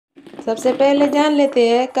सबसे पहले जान लेते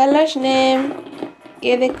हैं कलर्स नेम।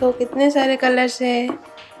 ये देखो कितने सारे कलर्स है।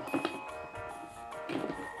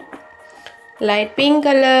 Light pink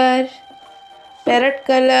colour, parrot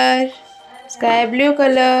colour, sky blue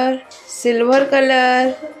colour, silver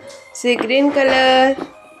colour, C green colour,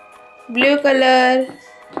 blue colour,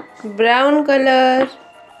 brown colour,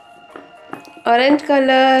 orange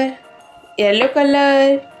colour, yellow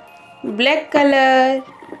colour, black colour,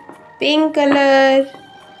 pink colour,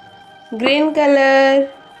 green colour,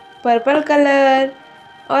 purple colour,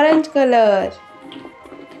 orange colour.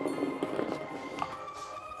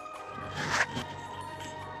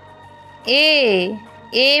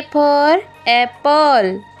 A for apple,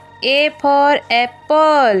 A for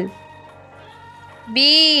apple. B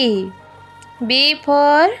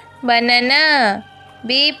for banana,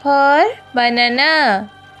 B for banana.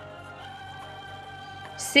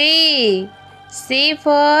 C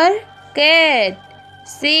for cat,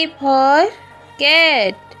 C for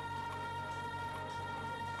cat.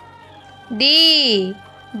 D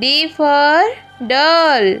for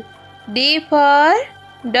doll, D for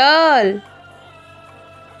doll.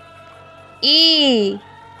 E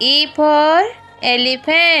for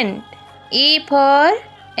elephant, E for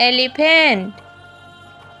elephant.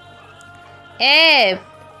 F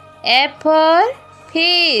for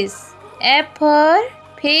fish, F for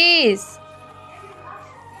fish.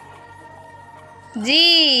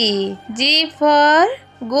 G for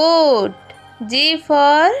goat, G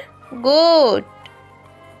for goat.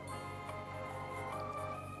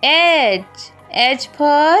 H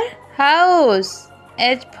for house,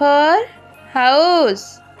 H for house.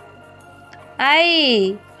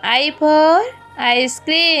 I for ice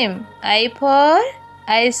cream, I for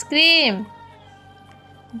ice cream.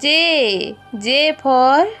 J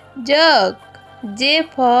for jug, J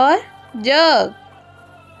for jug.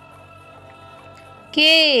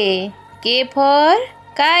 K for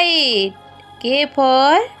kite, K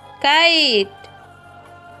for kite.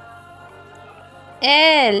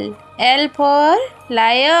 L for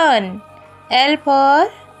lion, L for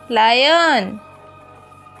lion.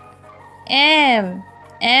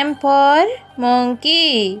 M for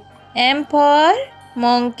monkey, M for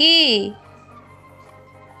monkey.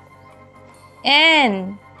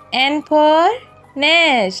 N for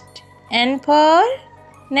nest, N for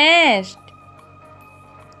nest.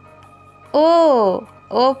 O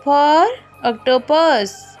for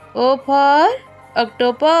octopus, O for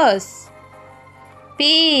octopus.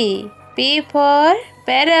 P for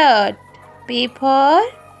parrot, P for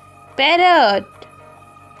parrot.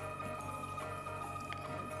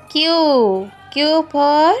 Q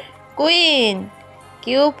for queen,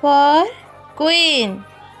 Q for queen.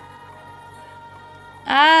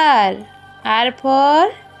 R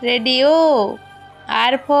for radio,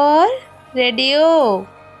 R for radio.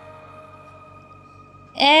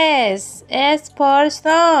 S for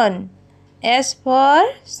sun, S for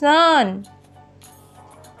sun.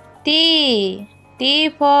 T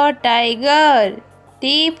for tiger,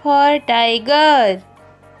 T for tiger.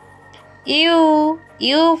 U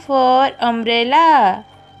for umbrella,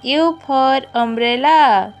 U for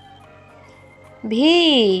umbrella.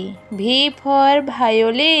 V for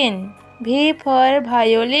violin, V for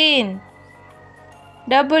violin.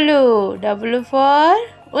 W for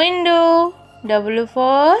window, W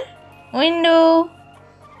for window.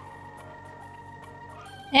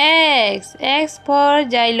 X for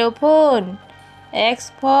xylophone,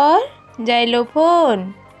 X for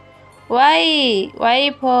xylophone. Y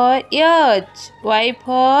for yacht, Y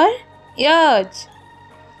for yacht.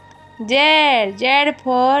 Z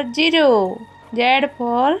for zero, Z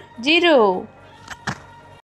for zero.